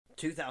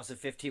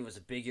2015 was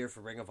a big year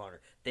for Ring of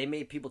Honor. They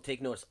made people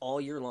take notice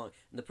all year long,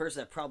 and the person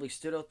that probably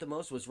stood out the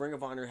most was Ring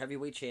of Honor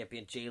heavyweight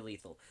champion Jay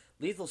Lethal.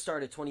 Lethal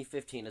started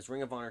 2015 as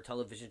Ring of Honor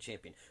television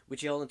champion,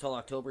 which he held until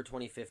October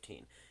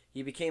 2015.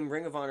 He became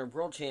Ring of Honor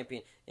world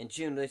champion in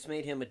June. This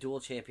made him a dual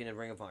champion in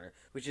Ring of Honor,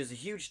 which is a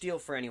huge deal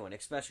for anyone,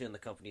 especially in the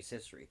company's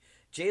history.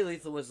 Jay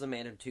Lethal was the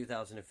man in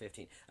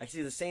 2015. I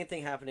see the same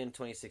thing happening in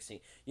 2016.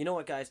 You know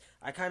what, guys?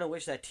 I kind of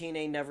wish that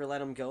TNA never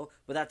let him go,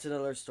 but that's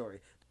another story.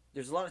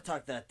 There's a lot of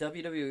talk that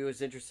WWE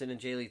was interested in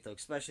Jay Lethal,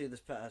 especially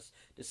this past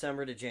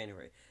December to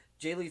January.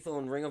 Jay Lethal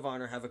and Ring of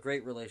Honor have a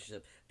great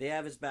relationship. They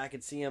have his back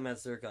and see him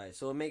as their guy,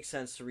 so it makes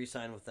sense to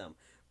re-sign with them.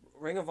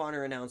 Ring of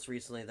Honor announced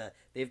recently that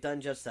they've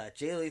done just that.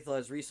 Jay Lethal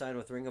has re-signed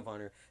with Ring of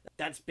Honor.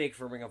 That's big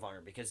for Ring of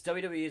Honor because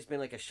WWE has been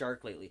like a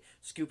shark lately,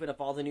 scooping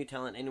up all the new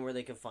talent anywhere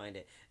they can find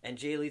it. And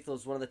Jay Lethal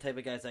is one of the type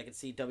of guys I can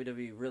see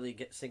WWE really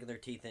sinking their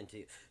teeth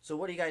into. So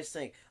what do you guys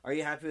think? Are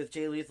you happy with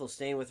Jay Lethal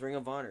staying with Ring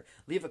of Honor?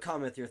 Leave a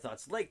comment with your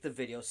thoughts, like the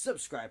video,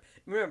 subscribe,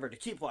 and remember to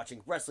keep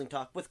watching Wrestling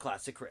Talk with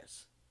Classic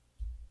Chris.